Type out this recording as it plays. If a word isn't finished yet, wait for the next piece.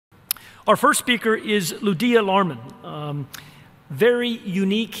Our first speaker is Loudia Laarman, very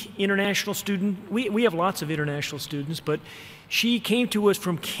unique international student. We have lots of international students, but she came to us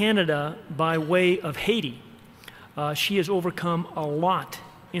from Canada by way of Haiti. She has overcome a lot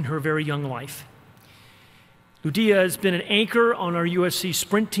in her very young life. Loudia has been an anchor on our USC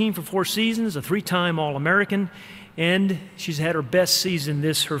sprint team for 4 seasons, a 3-time All-American, and she's had her best season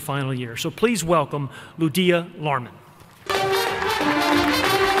this, her final year. So please welcome Loudia Laarman.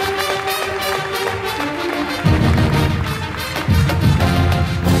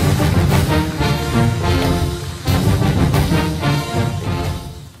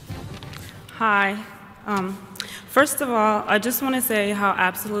 Hi. First of all, I just want to say how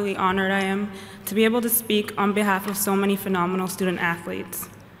absolutely honored I am to be able to speak on behalf of so many phenomenal student athletes.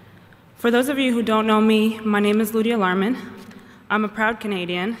 For those of you who don't know me, my name is Loudia Laarman. I'm a proud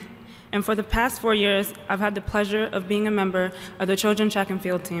Canadian, and for the past 4 years, I've had the pleasure of being a member of the children's track and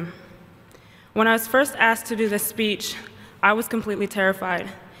field team. When I was first asked to do this speech, I was completely terrified,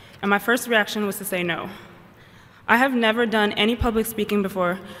 and my first reaction was to say no. I have never done any public speaking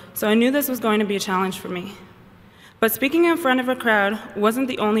before, so I knew this was going to be a challenge for me. But speaking in front of a crowd wasn't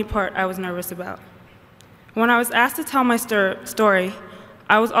the only part I was nervous about. When I was asked to tell my story,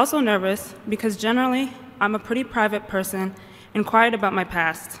 I was also nervous because generally, I'm a pretty private person and quiet about my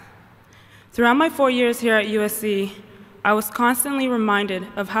past. Throughout my 4 years here at USC, I was constantly reminded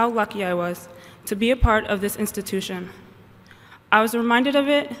of how lucky I was to be a part of this institution. I was reminded of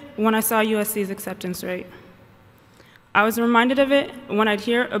it when I saw USC's acceptance rate. I was reminded of it when I'd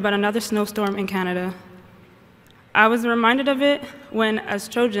hear about another snowstorm in Canada. I was reminded of it when, as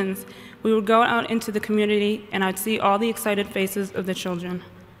Trojans, we would go out into the community and I'd see all the excited faces of the children.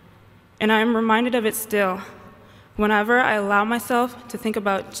 And I am reminded of it still, whenever I allow myself to think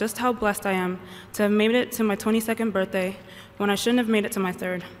about just how blessed I am to have made it to my 22nd birthday when I shouldn't have made it to my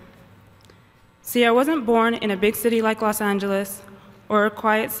 3rd. See, I wasn't born in a big city like Los Angeles, or a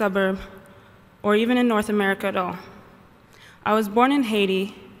quiet suburb, or even in North America at all. I was born in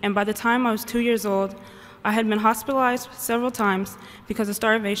Haiti, and by the time I was 2 years old, I had been hospitalized several times because of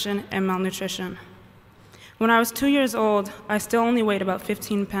starvation and malnutrition. When I was 2 years old, I still only weighed about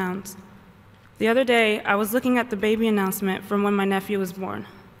 15 pounds. The other day, I was looking at the baby announcement from when my nephew was born.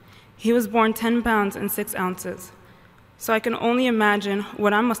 He was born 10 pounds and 6 ounces. So I can only imagine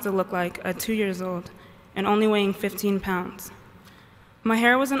what I must have looked like at 2 years old and only weighing 15 pounds. My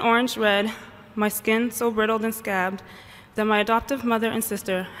hair was an orange red, my skin so brittled and scabbed that my adoptive mother and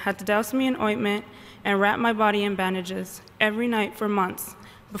sister had to douse me in ointment and wrap my body in bandages every night for months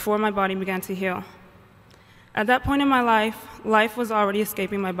before my body began to heal. At that point in my life, life was already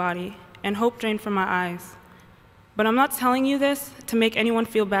escaping my body and hope drained from my eyes. But I'm not telling you this to make anyone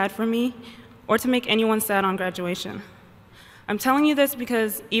feel bad for me or to make anyone sad on graduation. I'm telling you this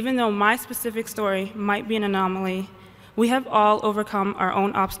because even though my specific story might be an anomaly, we have all overcome our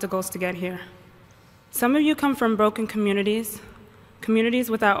own obstacles to get here. Some of you come from broken communities, communities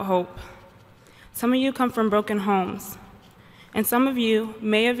without hope. Some of you come from broken homes, and some of you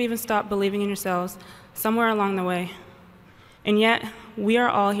may have even stopped believing in yourselves somewhere along the way. And yet, we are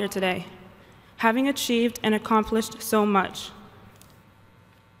all here today, having achieved and accomplished so much.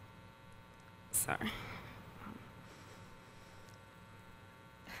 Sorry.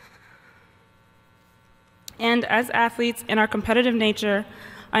 And as athletes in our competitive nature,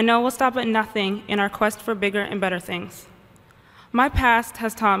 I know we'll stop at nothing in our quest for bigger and better things. My past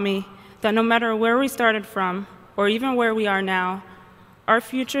has taught me that no matter where we started from, or even where we are now, our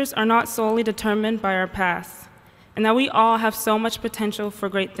futures are not solely determined by our past, and that we all have so much potential for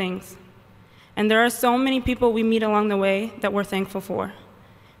great things. And there are so many people we meet along the way that we're thankful for.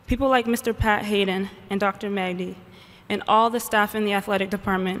 People like Mr. Pat Hayden and Dr. Magdi, and all the staff in the athletic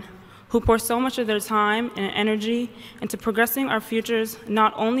department, who pour so much of their time and energy into progressing our futures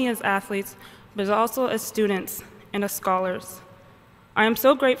not only as athletes, but also as students and as scholars. I am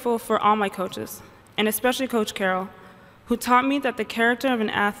so grateful for all my coaches, and especially Coach Carroll, who taught me that the character of an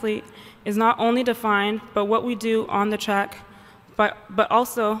athlete is not only defined by what we do on the track, but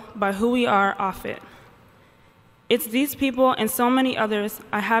also by who we are off it. It's these people and so many others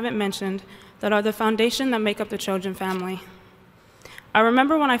I haven't mentioned that are the foundation that make up the Trojan family. I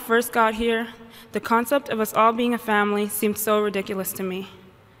remember when I first got here, the concept of us all being a family seemed so ridiculous to me.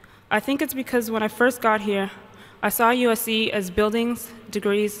 I think it's because when I first got here, I saw USC as buildings,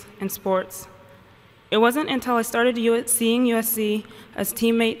 degrees, and sports. It wasn't until I started seeing USC as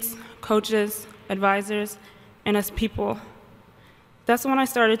teammates, coaches, advisors, and as people. That's when I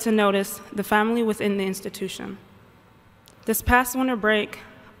started to notice the family within the institution. This past winter break,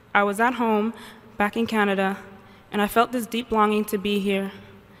 I was at home, back in Canada, and I felt this deep longing to be here,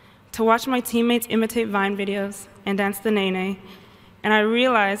 to watch my teammates imitate Vine videos and dance the nene, and I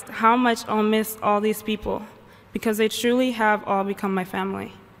realized how much I'll miss all these people because they truly have all become my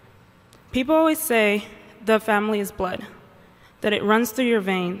family. People always say the family is blood, that it runs through your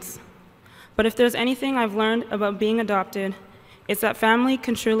veins. But if there's anything I've learned about being adopted, it's that family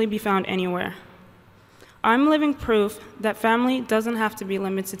can truly be found anywhere. I'm living proof that family doesn't have to be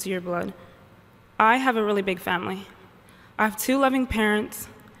limited to your blood. I have a really big family. I have 2 loving parents,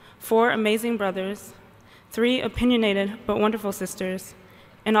 4 amazing brothers, 3 opinionated but wonderful sisters,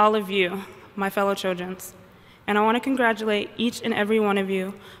 and all of you, my fellow Trojans. And I want to congratulate each and every one of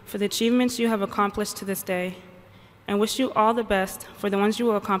you for the achievements you have accomplished to this day, and wish you all the best for the ones you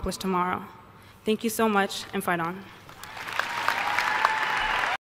will accomplish tomorrow. Thank you so much, and fight on.